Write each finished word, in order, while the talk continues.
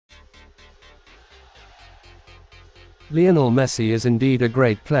Lionel Messi is indeed a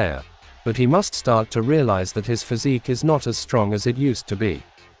great player, but he must start to realize that his physique is not as strong as it used to be.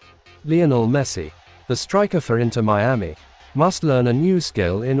 Lionel Messi, the striker for Inter Miami, must learn a new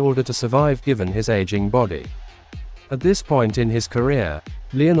skill in order to survive given his aging body. At this point in his career,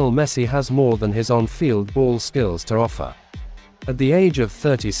 Lionel Messi has more than his on-field ball skills to offer. At the age of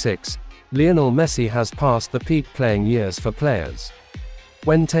 36, Lionel Messi has passed the peak playing years for players.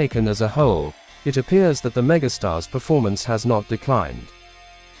 When taken as a whole, it appears that the megastar's performance has not declined.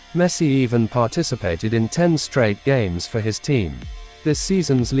 Messi even participated in 10 straight games for his team. This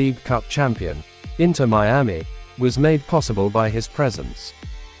season's League Cup champion, Inter Miami, was made possible by his presence.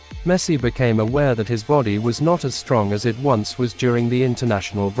 Messi became aware that his body was not as strong as it once was during the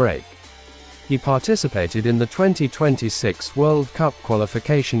international break. He participated in the 2026 World Cup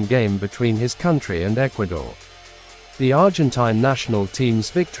qualification game between his country and Ecuador. The Argentine national team's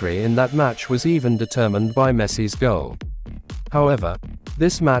victory in that match was even determined by Messi's goal. However,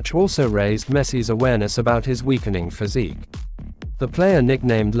 this match also raised Messi's awareness about his weakening physique. The player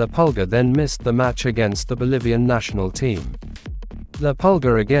nicknamed La Pulga then missed the match against the Bolivian national team. La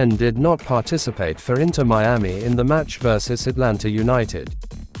Pulga again did not participate for Inter Miami in the match versus Atlanta United.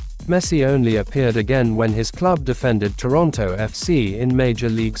 Messi only appeared again when his club defended Toronto FC in Major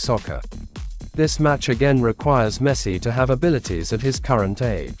League Soccer. This match again requires Messi to have abilities at his current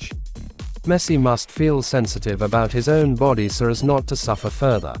age. Messi must feel sensitive about his own body so as not to suffer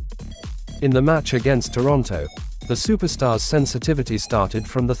further. In the match against Toronto, the superstar's sensitivity started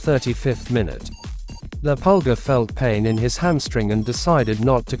from the 35th minute. La Pulga felt pain in his hamstring and decided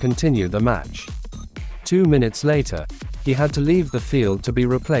not to continue the match. 2 minutes later, he had to leave the field to be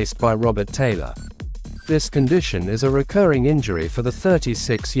replaced by Robert Taylor. This condition is a recurring injury for the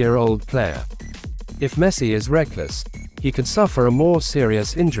 36-year-old player. If Messi is reckless, he could suffer a more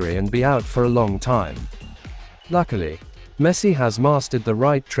serious injury and be out for a long time. Luckily, Messi has mastered the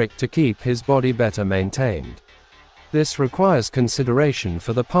right trick to keep his body better maintained. This requires consideration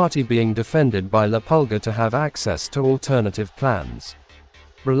for the party being defended by La Pulga to have access to alternative plans.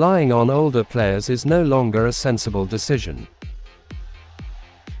 Relying on older players is no longer a sensible decision.